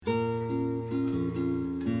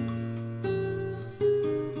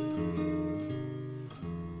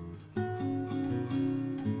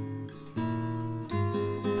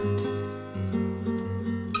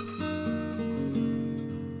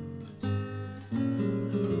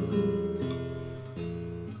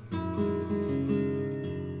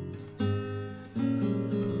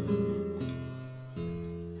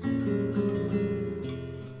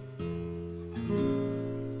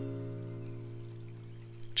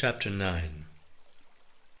Chapter 9.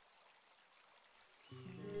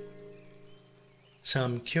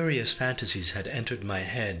 Some curious fantasies had entered my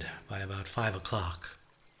head by about 5 o'clock.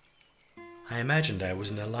 I imagined I was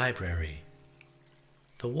in a library.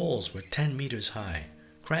 The walls were 10 meters high,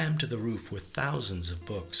 crammed to the roof with thousands of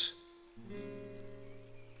books.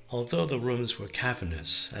 Although the rooms were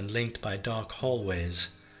cavernous and linked by dark hallways,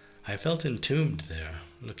 I felt entombed there,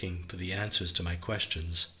 looking for the answers to my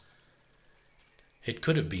questions. It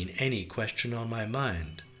could have been any question on my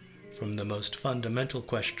mind, from the most fundamental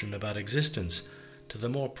question about existence to the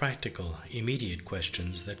more practical, immediate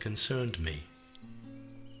questions that concerned me.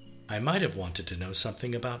 I might have wanted to know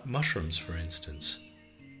something about mushrooms, for instance.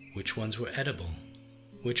 Which ones were edible?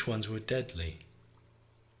 Which ones were deadly?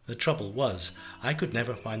 The trouble was, I could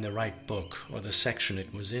never find the right book or the section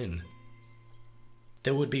it was in.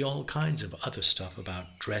 There would be all kinds of other stuff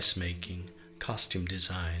about dressmaking, costume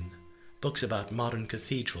design, books about modern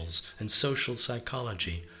cathedrals and social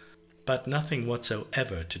psychology, but nothing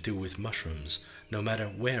whatsoever to do with mushrooms, no matter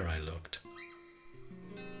where I looked.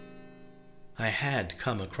 I had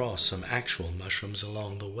come across some actual mushrooms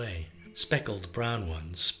along the way, speckled brown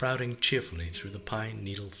ones sprouting cheerfully through the pine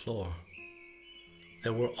needle floor.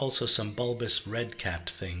 There were also some bulbous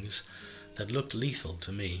red-capped things that looked lethal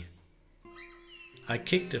to me. I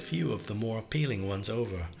kicked a few of the more appealing ones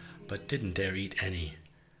over, but didn't dare eat any.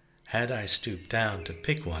 Had I stooped down to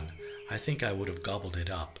pick one, I think I would have gobbled it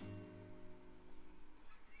up.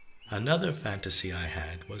 Another fantasy I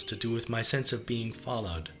had was to do with my sense of being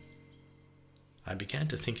followed. I began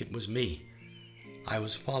to think it was me. I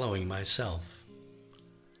was following myself.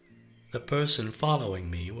 The person following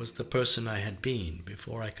me was the person I had been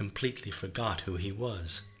before I completely forgot who he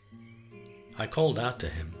was. I called out to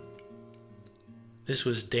him. This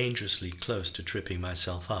was dangerously close to tripping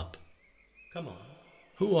myself up. Come on.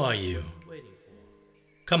 Who are you?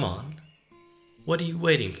 Come on. What are you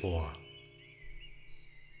waiting for?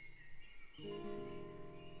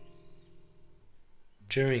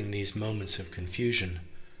 During these moments of confusion,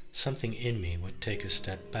 something in me would take a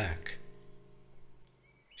step back.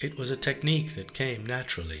 It was a technique that came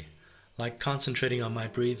naturally, like concentrating on my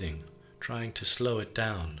breathing, trying to slow it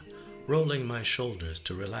down, rolling my shoulders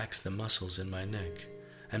to relax the muscles in my neck,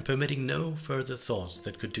 and permitting no further thoughts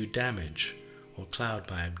that could do damage or cloud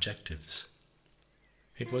my objectives.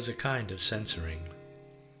 It was a kind of censoring.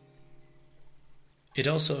 It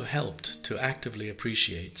also helped to actively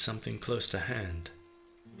appreciate something close to hand.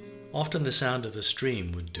 Often the sound of the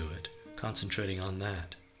stream would do it, concentrating on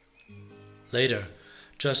that. Later,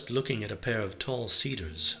 just looking at a pair of tall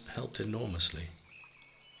cedars helped enormously.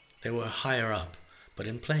 They were higher up, but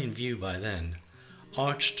in plain view by then,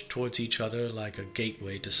 arched towards each other like a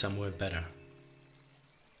gateway to somewhere better.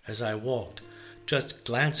 As I walked, just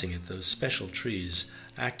glancing at those special trees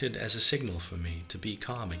acted as a signal for me to be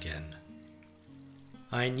calm again.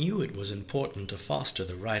 I knew it was important to foster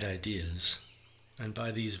the right ideas, and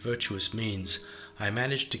by these virtuous means I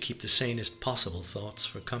managed to keep the sanest possible thoughts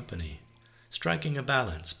for company, striking a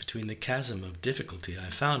balance between the chasm of difficulty I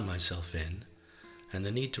found myself in and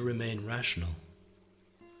the need to remain rational.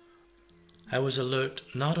 I was alert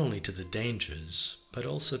not only to the dangers, but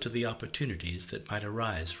also to the opportunities that might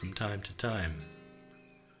arise from time to time.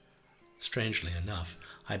 Strangely enough,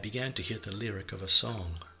 I began to hear the lyric of a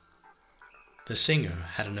song. The singer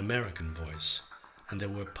had an American voice, and there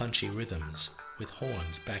were punchy rhythms, with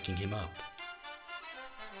horns backing him up.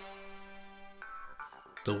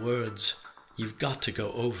 The words, "You've got to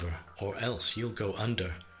go over, or else you'll go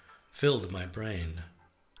under," filled my brain.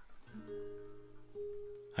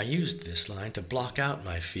 I used this line to block out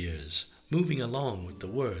my fears, moving along with the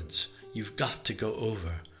words, "You've got to go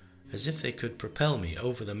over," as if they could propel me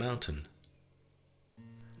over the mountain.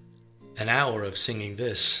 An hour of singing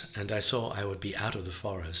this, and I saw I would be out of the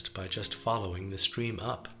forest by just following the stream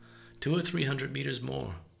up, 200 or 300 meters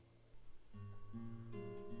more.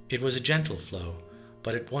 It was a gentle flow,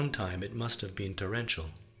 but at one time it must have been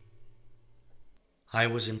torrential. I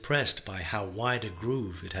was impressed by how wide a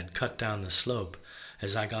groove it had cut down the slope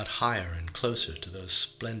as I got higher and closer to those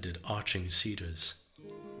splendid arching cedars.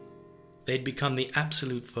 They'd become the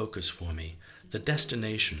absolute focus for me, the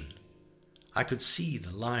destination. I could see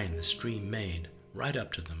the line the stream made right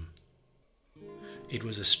up to them. It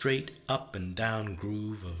was a straight up and down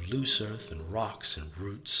groove of loose earth and rocks and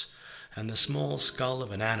roots, and the small skull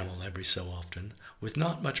of an animal every so often, with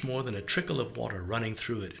not much more than a trickle of water running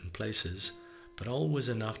through it in places, but always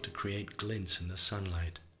enough to create glints in the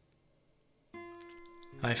sunlight.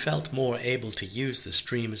 I felt more able to use the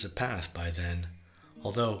stream as a path by then,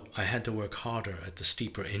 although I had to work harder at the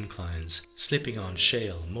steeper inclines, slipping on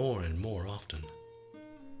shale more and more often.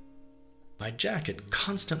 My jacket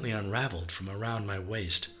constantly unraveled from around my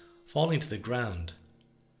waist, falling to the ground.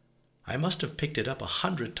 I must have picked it up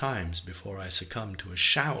 100 times before I succumbed to a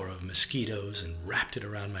shower of mosquitoes and wrapped it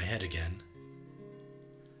around my head again.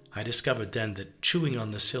 I discovered then that chewing on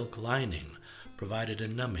the silk lining provided a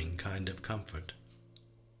numbing kind of comfort.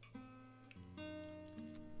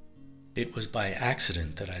 It was by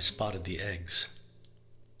accident that I spotted the eggs.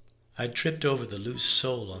 I'd tripped over the loose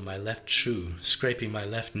sole on my left shoe, scraping my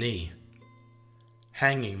left knee.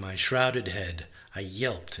 Hanging my shrouded head, I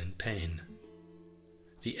yelped in pain.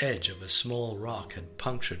 The edge of a small rock had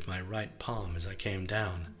punctured my right palm as I came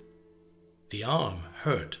down. The arm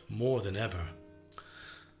hurt more than ever.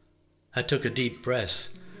 I took a deep breath,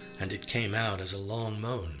 and it came out as a long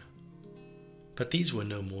moan. But these were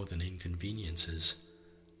no more than inconveniences.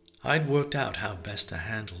 I'd worked out how best to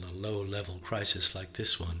handle a low-level crisis like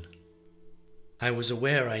this one. I was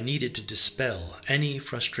aware I needed to dispel any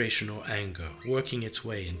frustration or anger working its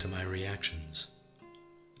way into my reactions.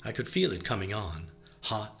 I could feel it coming on,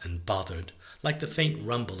 hot and bothered, like the faint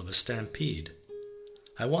rumble of a stampede.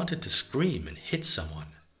 I wanted to scream and hit someone.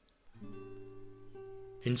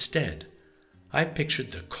 Instead, I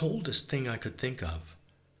pictured the coldest thing I could think of,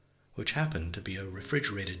 which happened to be a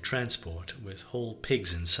refrigerated transport with whole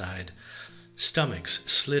pigs inside, stomachs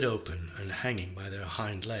slit open and hanging by their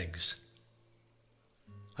hind legs.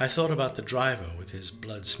 I thought about the driver with his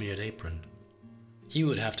blood-smeared apron. He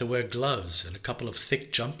would have to wear gloves and a couple of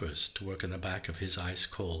thick jumpers to work in the back of his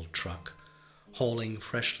ice-cold truck, hauling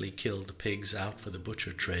freshly killed pigs out for the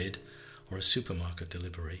butcher trade or a supermarket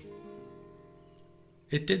delivery.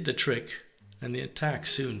 It did the trick, and the attack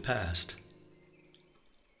soon passed.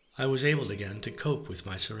 I was able again to cope with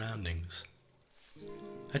my surroundings.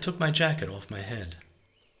 I took my jacket off my head.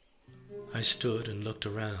 I stood and looked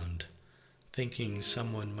around, thinking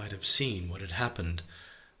someone might have seen what had happened,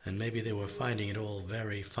 and maybe they were finding it all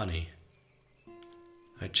very funny.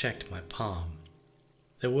 I checked my palm.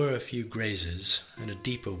 There were a few grazes and a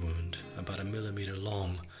deeper wound, about 1 millimeter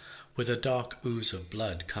long, with a dark ooze of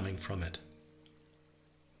blood coming from it.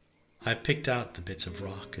 I picked out the bits of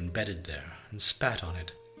rock and bedded there and spat on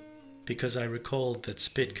it, because I recalled that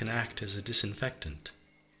spit can act as a disinfectant.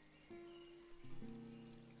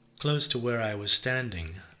 Close to where I was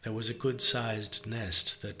standing, there was a good-sized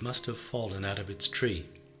nest that must have fallen out of its tree.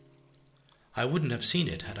 I wouldn't have seen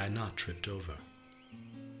it had I not tripped over.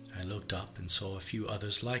 I looked up and saw a few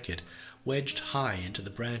others like it, wedged high into the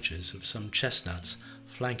branches of some chestnuts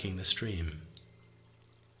flanking the stream.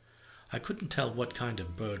 I couldn't tell what kind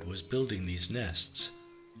of bird was building these nests,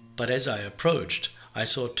 but as I approached, I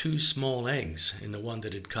saw 2 small eggs in the one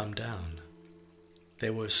that had come down. They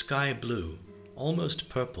were sky blue, almost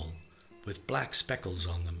purple, with black speckles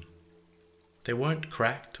on them. They weren't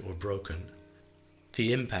cracked or broken.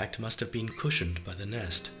 The impact must have been cushioned by the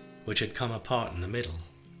nest, which had come apart in the middle.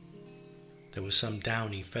 There were some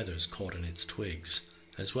downy feathers caught in its twigs,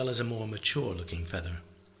 as well as a more mature-looking feather,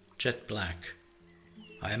 jet black.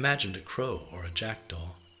 I imagined a crow or a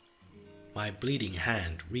jackdaw. My bleeding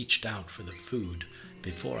hand reached out for the food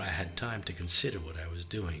before I had time to consider what I was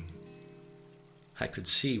doing. I could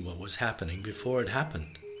see what was happening before it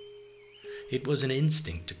happened. It was an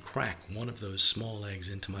instinct to crack one of those small eggs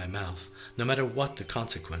into my mouth, no matter what the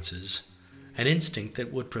consequences, an instinct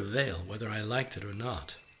that would prevail whether I liked it or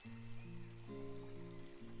not.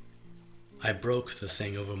 I broke the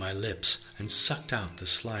thing over my lips and sucked out the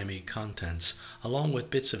slimy contents, along with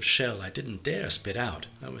bits of shell I didn't dare spit out.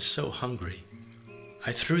 I was so hungry.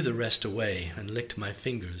 I threw the rest away and licked my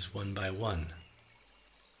fingers one by one.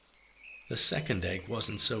 The second egg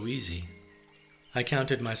wasn't so easy. I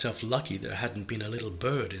counted myself lucky there hadn't been a little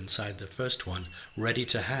bird inside the first one, ready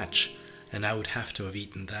to hatch, and I would have to have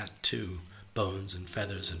eaten that too, bones and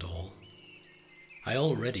feathers and all. I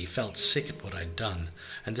already felt sick at what I'd done,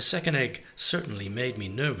 and the second egg certainly made me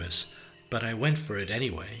nervous, but I went for it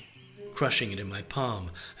anyway, crushing it in my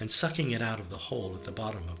palm and sucking it out of the hole at the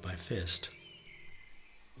bottom of my fist.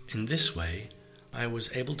 In this way, I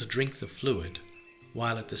was able to drink the fluid,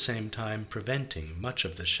 while at the same time preventing much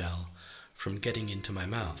of the shell from getting into my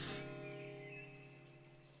mouth.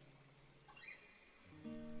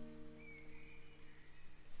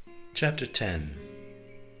 Chapter 10.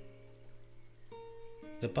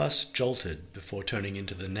 The bus jolted before turning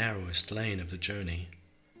into the narrowest lane of the journey,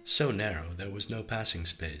 so narrow there was no passing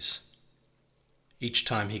space. Each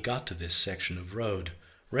time he got to this section of road,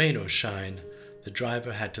 rain or shine, the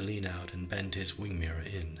driver had to lean out and bend his wing mirror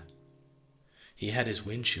in. He had his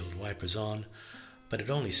windshield wipers on, but it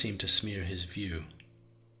only seemed to smear his view.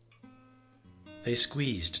 They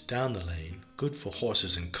squeezed down the lane, good for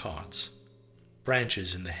horses and carts.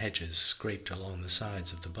 Branches in the hedges scraped along the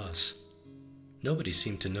sides of the bus. Nobody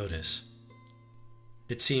seemed to notice.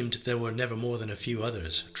 It seemed there were never more than a few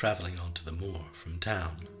others traveling onto the moor from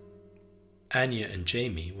town. Anya and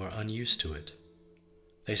Jamie were unused to it.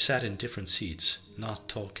 They sat in different seats, not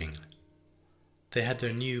talking. They had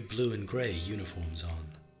their new blue and grey uniforms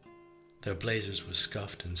on. Their blazers were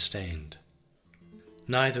scuffed and stained.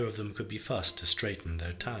 Neither of them could be fussed to straighten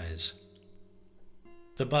their ties.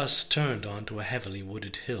 The bus turned onto a heavily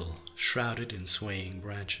wooded hill, shrouded in swaying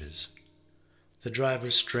branches. The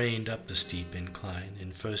driver strained up the steep incline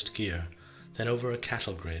in first gear, then over a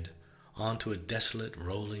cattle grid, onto a desolate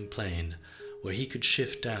rolling plain where he could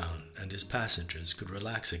shift down and his passengers could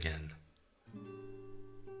relax again.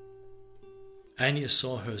 Anya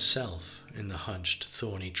saw herself in the hunched,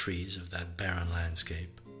 thorny trees of that barren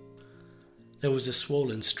landscape. There was a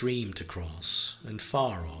swollen stream to cross, and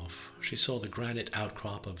far off she saw the granite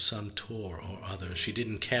outcrop of some tor or other she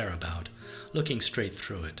didn't care about, looking straight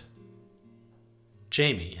through it.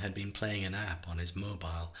 Jamie had been playing an app on his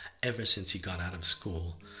mobile ever since he got out of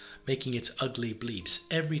school, making its ugly bleeps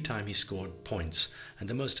every time he scored points, and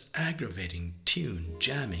the most aggravating tune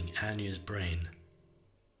jamming Anya's brain.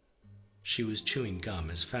 She was chewing gum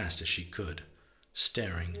as fast as she could,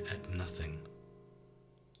 staring at nothing.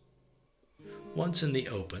 Once in the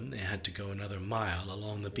open, they had to go another mile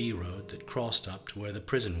along the B road that crossed up to where the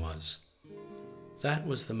prison was. That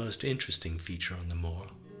was the most interesting feature on the moor.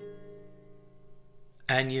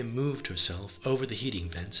 Anya moved herself over the heating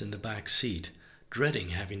vents in the back seat, dreading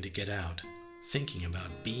having to get out, thinking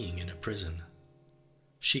about being in a prison.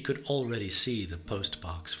 She could already see the post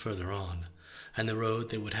box further on, and the road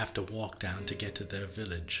they would have to walk down to get to their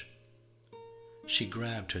village. She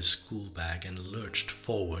grabbed her school bag and lurched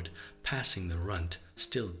forward, passing the runt,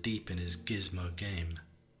 still deep in his gizmo game.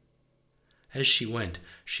 As she went,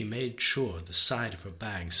 she made sure the side of her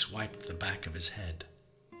bag swiped the back of his head.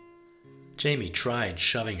 Jamie tried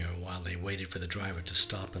shoving her while they waited for the driver to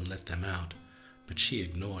stop and let them out, but she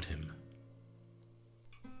ignored him.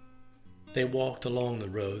 They walked along the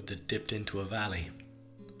road that dipped into a valley.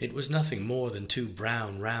 It was nothing more than two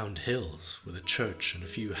brown, round hills with a church and a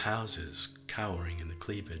few houses cowering in the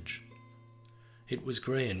cleavage. It was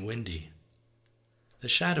grey and windy. The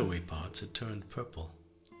shadowy parts had turned purple.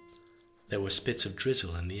 There were spits of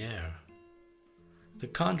drizzle in the air. The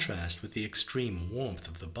contrast with the extreme warmth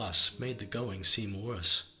of the bus made the going seem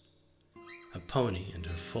worse. A pony and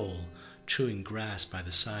her foal, chewing grass by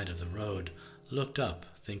the side of the road, looked up,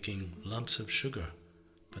 thinking lumps of sugar,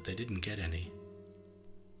 but they didn't get any.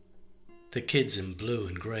 The kids in blue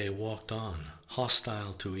and grey walked on,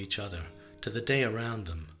 hostile to each other, to the day around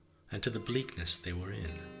them, and to the bleakness they were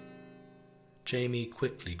in. Jamie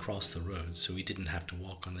quickly crossed the road so he didn't have to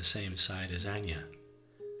walk on the same side as Anya.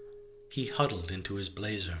 He huddled into his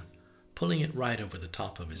blazer, pulling it right over the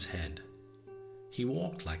top of his head. He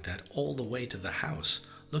walked like that all the way to the house,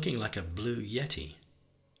 looking like a blue yeti.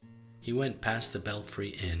 He went past the Belfry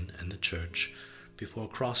Inn and the church, before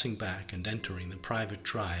crossing back and entering the private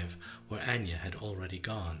drive where Anya had already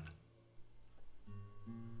gone.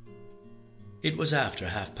 It was after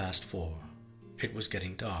 4:30. It was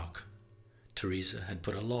getting dark. Teresa had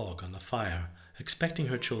put a log on the fire, expecting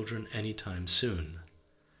her children any time soon.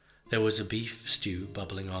 There was a beef stew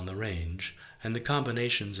bubbling on the range, and the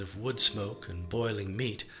combinations of wood smoke and boiling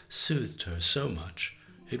meat soothed her so much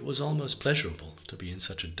it was almost pleasurable to be in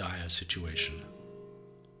such a dire situation.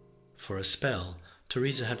 For a spell,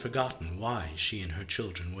 Teresa had forgotten why she and her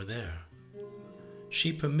children were there.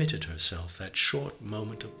 She permitted herself that short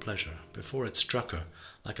moment of pleasure before it struck her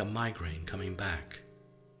like a migraine coming back.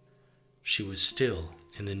 She was still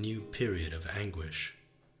in the new period of anguish.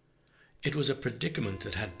 It was a predicament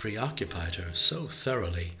that had preoccupied her so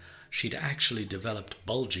thoroughly she'd actually developed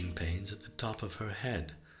bulging pains at the top of her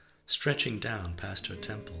head, stretching down past her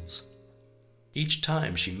temples. Each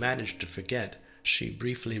time she managed to forget, she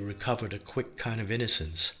briefly recovered a quick kind of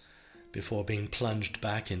innocence before being plunged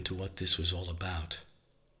back into what this was all about.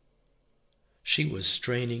 She was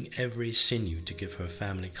straining every sinew to give her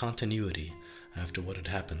family continuity after what had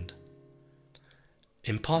happened.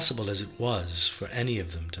 Impossible as it was for any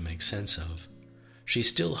of them to make sense of, she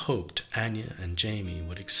still hoped Anya and Jamie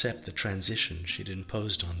would accept the transition she'd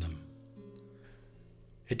imposed on them.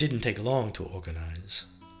 It didn't take long to organize,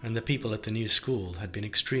 and the people at the new school had been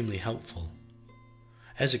extremely helpful.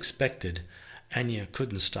 As expected, Anya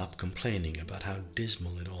couldn't stop complaining about how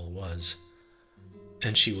dismal it all was.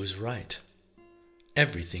 And she was right.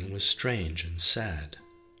 Everything was strange and sad.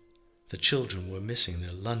 The children were missing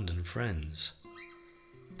their London friends.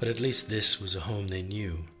 But at least this was a home they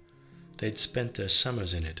knew. They'd spent their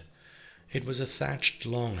summers in it. It was a thatched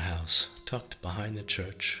longhouse tucked behind the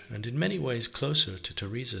church, and in many ways closer to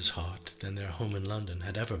Teresa's heart than their home in London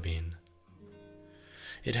had ever been.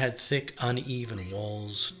 It had thick, uneven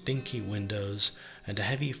walls, dinky windows, and a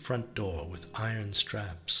heavy front door with iron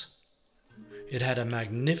straps. It had a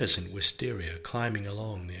magnificent wisteria climbing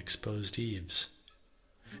along the exposed eaves.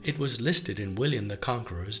 It was listed in William the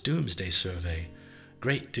Conqueror's Doomsday Survey,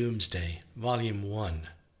 Great Doomsday, Volume 1.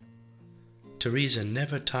 Teresa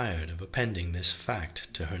never tired of appending this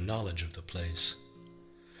fact to her knowledge of the place.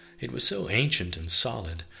 It was so ancient and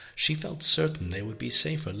solid, she felt certain they would be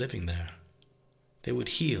safer living there. They would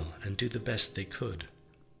heal and do the best they could.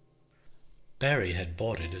 Barry had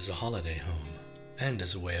bought it as a holiday home, and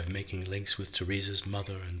as a way of making links with Teresa's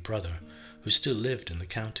mother and brother, who still lived in the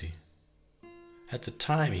county. At the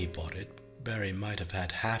time he bought it, Barry might have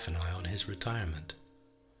had half an eye on his retirement.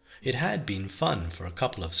 It had been fun for a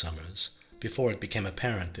couple of summers, before it became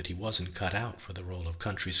apparent that he wasn't cut out for the role of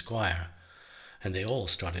country squire, and they all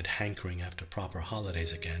started hankering after proper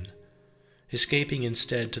holidays again, escaping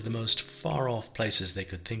instead to the most far-off places they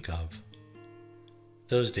could think of.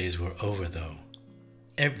 Those days were over, though.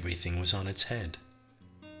 Everything was on its head.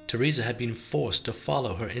 Teresa had been forced to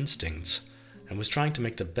follow her instincts and was trying to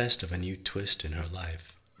make the best of a new twist in her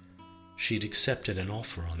life. She'd accepted an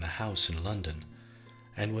offer on the house in London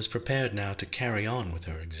and was prepared now to carry on with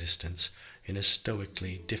her existence in a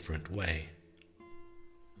stoically different way.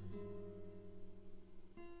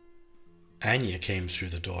 Anya came through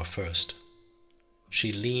the door first.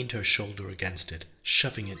 She leaned her shoulder against it,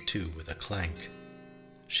 shoving it to with a clank.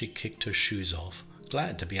 She kicked her shoes off,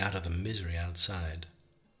 glad to be out of the misery outside.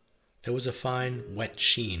 There was a fine, wet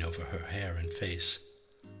sheen over her hair and face.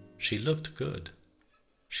 She looked good.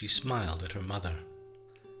 She smiled at her mother.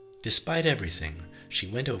 Despite everything, she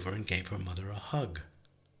went over and gave her mother a hug.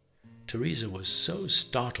 Teresa was so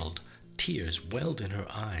startled, tears welled in her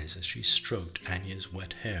eyes as she stroked Anya's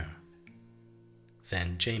wet hair.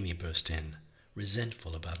 Then Jamie burst in,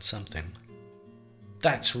 resentful about something.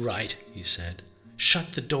 "That's right," he said.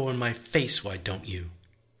 "Shut the door in my face, why don't you?"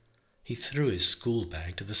 He threw his school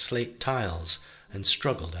bag to the slate tiles and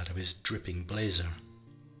struggled out of his dripping blazer.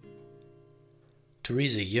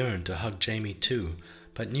 Teresa yearned to hug Jamie too,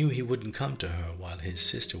 but knew he wouldn't come to her while his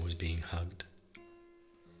sister was being hugged.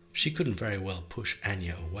 She couldn't very well push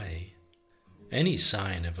Anya away. Any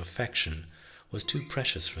sign of affection was too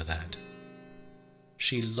precious for that.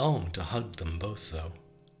 She longed to hug them both, though.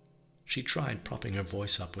 She tried propping her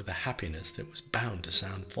voice up with a happiness that was bound to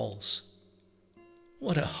sound false.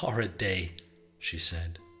 "What a horrid day," she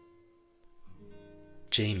said.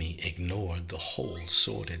 Jamie ignored the whole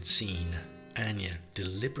sordid scene. Anya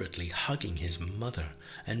deliberately hugging his mother,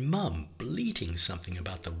 and Mum bleating something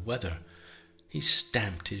about the weather. He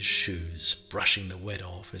stamped his shoes, brushing the wet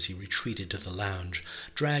off as he retreated to the lounge,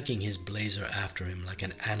 dragging his blazer after him like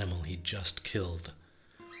an animal he'd just killed.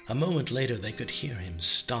 A moment later they could hear him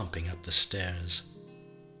stomping up the stairs.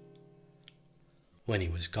 When he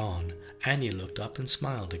was gone, Anya looked up and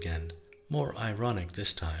smiled again, more ironic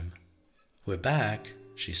this time. "We're back,"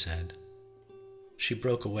 she said. She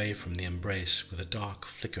broke away from the embrace with a dark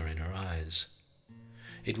flicker in her eyes.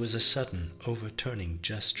 It was a sudden, overturning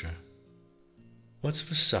gesture. "What's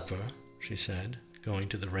for supper?" she said, going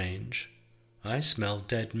to the range. "I smell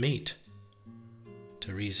dead meat."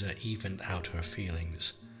 Teresa evened out her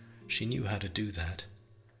feelings. She knew how to do that.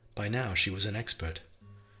 By now she was an expert.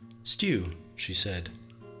 "Stew," she said.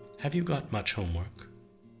 "Have you got much homework?"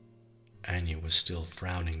 Anya was still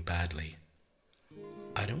frowning badly.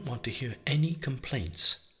 "I don't want to hear any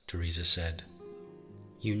complaints," Teresa said.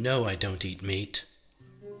 "You know I don't eat meat."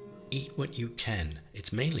 "Eat what you can.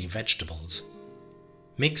 It's mainly vegetables."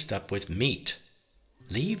 "Mixed up with meat."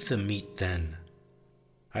 "Leave the meat then."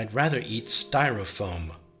 "I'd rather eat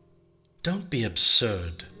styrofoam." "Don't be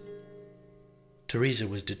absurd." Teresa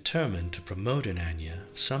was determined to promote in Anya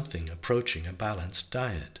something approaching a balanced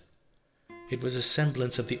diet. It was a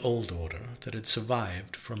semblance of the old order that had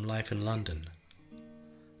survived from life in London.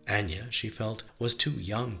 Anya, she felt, was too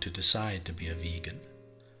young to decide to be a vegan.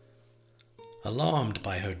 Alarmed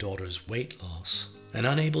by her daughter's weight loss, and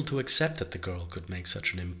unable to accept that the girl could make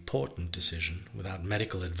such an important decision without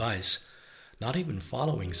medical advice, not even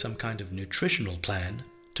following some kind of nutritional plan,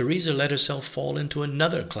 Teresa let herself fall into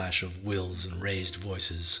another clash of wills and raised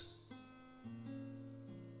voices.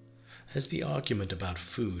 As the argument about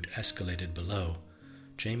food escalated below,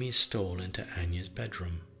 Jamie stole into Anya's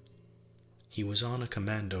bedroom. He was on a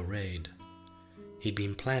commando raid. He'd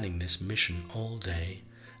been planning this mission all day,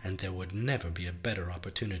 and there would never be a better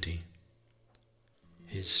opportunity.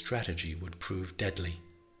 His strategy would prove deadly.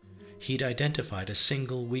 he'd identified a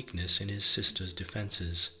single weakness in his sister's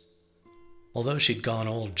defenses. Although she'd gone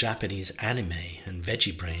all Japanese anime and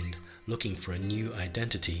veggie-brained, looking for a new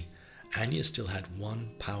identity, Anya still had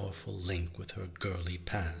one powerful link with her girly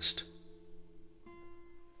past.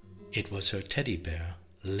 It was her teddy bear,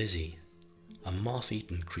 Lizzie, a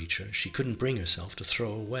moth-eaten creature she couldn't bring herself to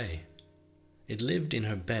throw away. It lived in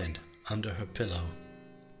her bed, under her pillow.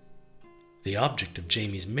 The object of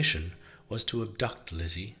Jamie's mission was to abduct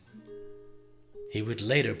Lizzie. He would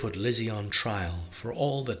later put Lizzie on trial for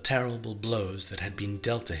all the terrible blows that had been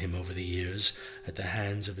dealt to him over the years at the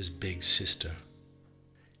hands of his big sister.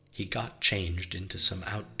 He got changed into some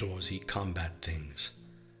outdoorsy combat things,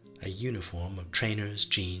 a uniform of trainers,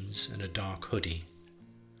 jeans, and a dark hoodie.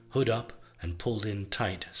 Hood up and pulled in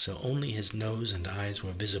tight so only his nose and eyes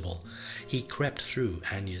were visible, he crept through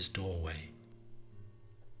Anya's doorway.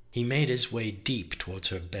 He made his way deep towards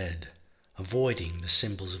her bed, avoiding the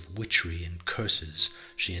symbols of witchery and curses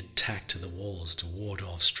she had tacked to the walls to ward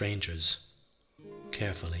off strangers.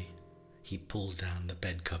 Carefully, he pulled down the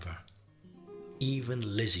bed cover.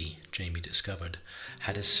 Even Lizzie, Jamie discovered,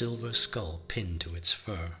 had a silver skull pinned to its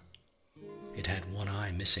fur. It had one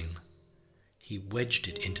eye missing. He wedged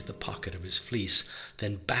it into the pocket of his fleece,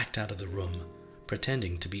 then backed out of the room,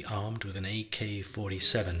 pretending to be armed with an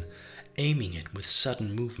AK-47, aiming it with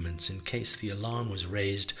sudden movements in case the alarm was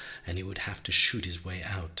raised and he would have to shoot his way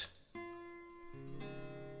out.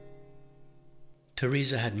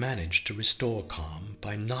 Teresa had managed to restore calm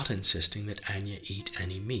by not insisting that Anya eat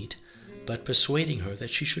any meat, but persuading her that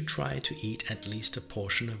she should try to eat at least a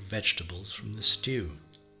portion of vegetables from the stew.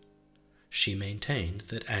 She maintained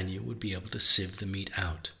that Anya would be able to sieve the meat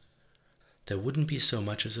out. There wouldn't be so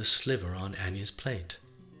much as a sliver on Anya's plate.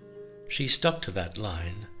 She stuck to that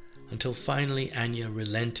line until finally Anya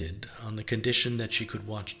relented on the condition that she could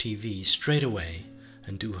watch TV straight away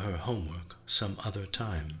and do her homework some other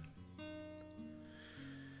time.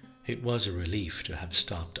 It was a relief to have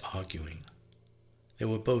stopped arguing. They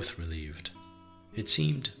were both relieved. It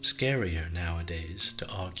seemed scarier nowadays to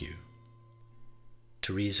argue.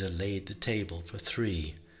 Teresa laid the table for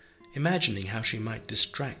 3, imagining how she might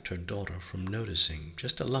distract her daughter from noticing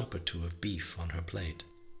just a lump or two of beef on her plate.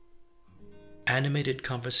 Animated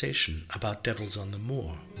conversation about devils on the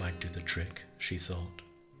moor might do the trick, she thought.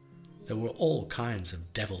 There were all kinds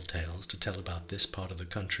of devil tales to tell about this part of the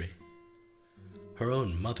country. Her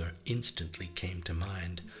own mother instantly came to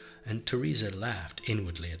mind, and Teresa laughed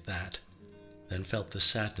inwardly at that, then felt the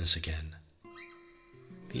sadness again.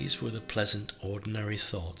 These were the pleasant, ordinary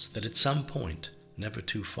thoughts that at some point, never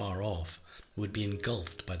too far off, would be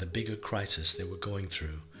engulfed by the bigger crisis they were going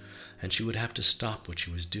through, and she would have to stop what she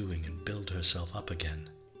was doing and build herself up again.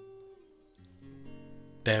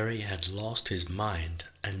 Barry had lost his mind,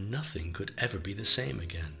 and nothing could ever be the same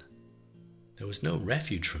again. There was no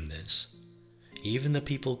refuge from this. Even the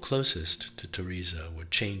people closest to Teresa were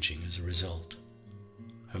changing as a result.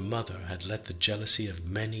 Her mother had let the jealousy of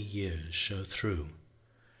many years show through.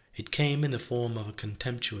 It came in the form of a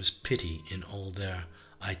contemptuous pity in all their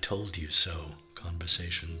 "I told you so"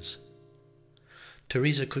 conversations.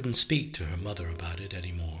 Teresa couldn't speak to her mother about it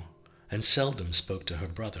anymore, and seldom spoke to her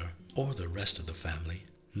brother or the rest of the family,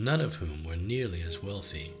 none of whom were nearly as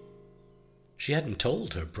wealthy. She hadn't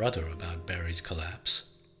told her brother about Barry's collapse,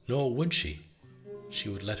 nor would she. She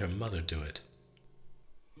would let her mother do it.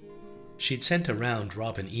 She'd sent a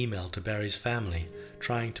round-robin email to Barry's family,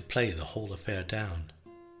 trying to play the whole affair down.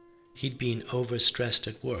 He'd been overstressed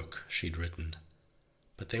at work, she'd written.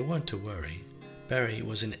 But they weren't to worry. Barry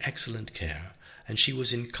was in excellent care, and she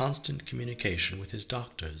was in constant communication with his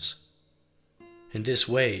doctors. In this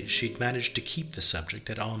way, she'd managed to keep the subject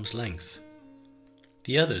at arm's length.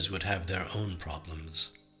 The others would have their own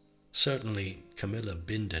problems. Certainly, Camilla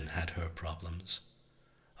Binden had her problems.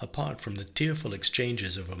 Apart from the tearful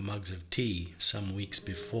exchanges over mugs of tea some weeks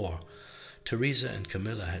before, Teresa and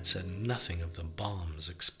Camilla had said nothing of the bombs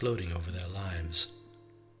exploding over their lives.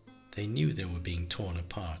 They knew they were being torn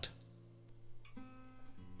apart.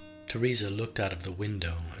 Teresa looked out of the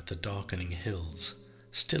window at the darkening hills,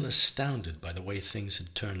 still astounded by the way things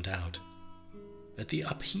had turned out, at the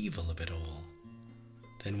upheaval of it all,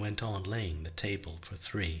 then went on laying the table for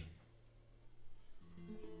 3.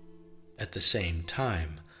 At the same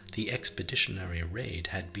time, the expeditionary raid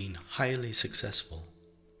had been highly successful.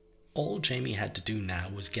 All Jamie had to do now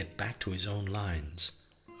was get back to his own lines.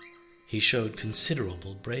 He showed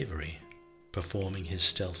considerable bravery, performing his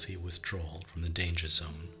stealthy withdrawal from the danger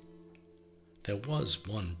zone. There was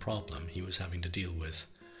one problem he was having to deal with.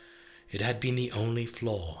 It had been the only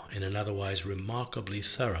flaw in an otherwise remarkably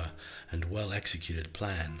thorough and well-executed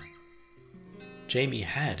plan. Jamie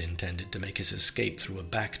had intended to make his escape through a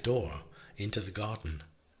back door into the garden,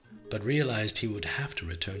 but realized he would have to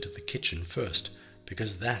return to the kitchen first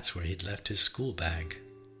because that's where he'd left his school bag.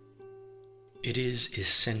 It is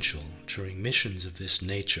essential during missions of this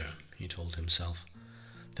nature, he told himself,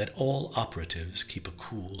 that all operatives keep a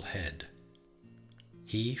cool head.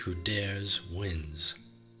 He who dares wins.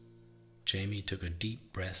 Jamie took a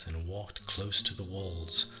deep breath and walked close to the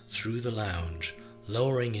walls, through the lounge,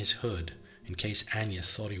 lowering his hood in case Anya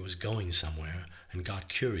thought he was going somewhere and got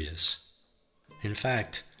curious. In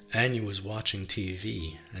fact, Anya was watching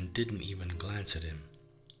TV and didn't even glance at him.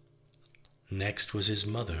 Next was his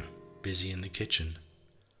mother, busy in the kitchen.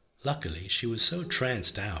 Luckily, she was so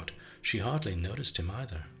tranced out, she hardly noticed him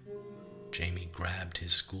either. Jamie grabbed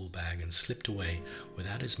his school bag and slipped away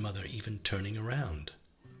without his mother even turning around.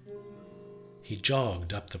 He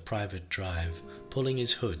jogged up the private drive, pulling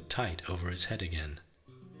his hood tight over his head again.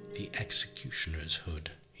 The executioner's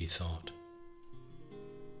hood, he thought.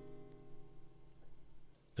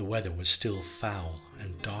 The weather was still foul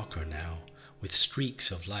and darker now, with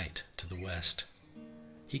streaks of light to the west.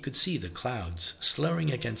 He could see the clouds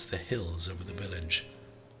slurring against the hills over the village.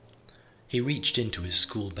 He reached into his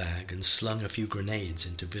school bag and slung a few grenades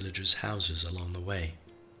into villagers' houses along the way.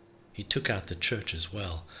 He took out the church as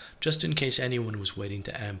well, just in case anyone was waiting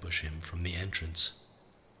to ambush him from the entrance.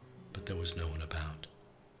 But there was no one about.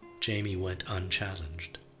 Jamie went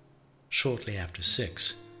unchallenged. Shortly after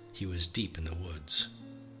 6, he was deep in the woods.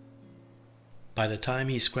 By the time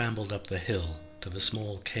he scrambled up the hill to the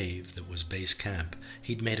small cave that was base camp,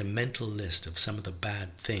 he'd made a mental list of some of the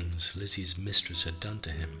bad things Lizzie's mistress had done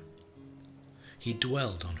to him. He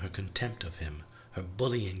dwelled on her contempt of him, her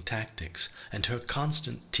bullying tactics, and her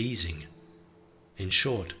constant teasing. In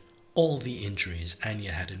short, all the injuries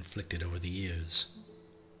Anya had inflicted over the years.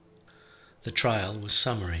 The trial was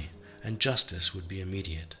summary, and justice would be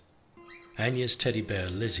immediate. Anya's teddy bear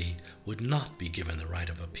Lizzie would not be given the right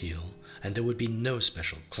of appeal, and there would be no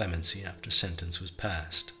special clemency after sentence was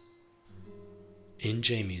passed. In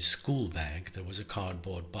Jamie's school bag there was a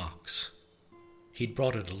cardboard box. He'd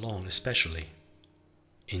brought it along especially.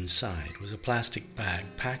 Inside was a plastic bag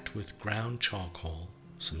packed with ground charcoal,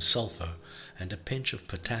 some sulfur, and a pinch of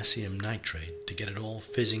potassium nitrate to get it all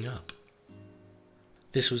fizzing up.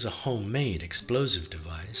 This was a homemade explosive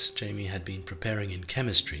device Jamie had been preparing in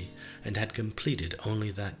chemistry and had completed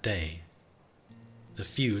only that day. The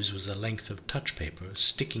fuse was a length of touch paper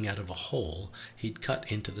sticking out of a hole he'd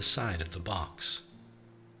cut into the side of the box.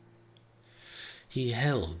 He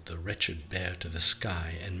held the wretched bear to the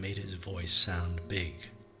sky and made his voice sound big.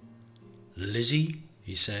 "Lizzie,"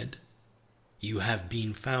 he said, "you have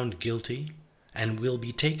been found guilty and will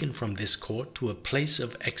be taken from this court to a place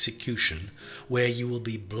of execution where you will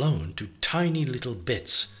be blown to tiny little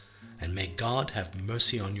bits, and may God have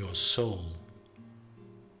mercy on your soul."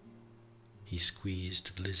 He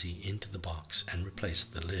squeezed Lizzie into the box and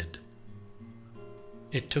replaced the lid.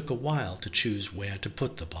 It took a while to choose where to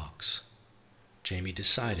put the box. Jamie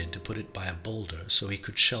decided to put it by a boulder so he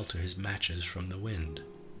could shelter his matches from the wind.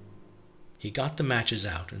 He got the matches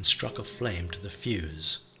out and struck a flame to the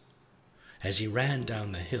fuse. As he ran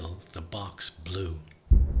down the hill, the box blew.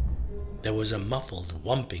 There was a muffled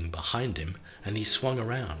whumping behind him, and he swung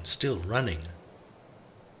around, still running.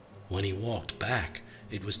 When he walked back,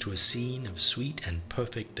 it was to a scene of sweet and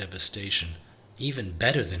perfect devastation, even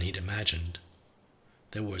better than he'd imagined.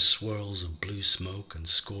 There were swirls of blue smoke and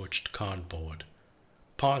scorched cardboard.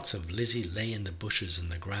 Parts of Lizzie lay in the bushes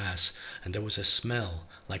and the grass, and there was a smell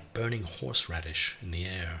like burning horseradish in the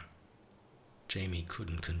air. Jamie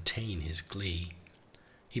couldn't contain his glee.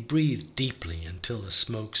 He breathed deeply until the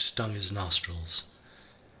smoke stung his nostrils.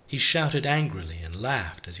 He shouted angrily and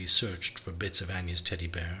laughed as he searched for bits of Anya's teddy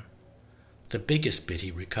bear. The biggest bit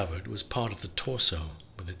he recovered was part of the torso,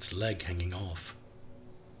 with its leg hanging off.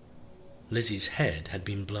 Lizzie's head had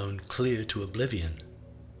been blown clear to oblivion.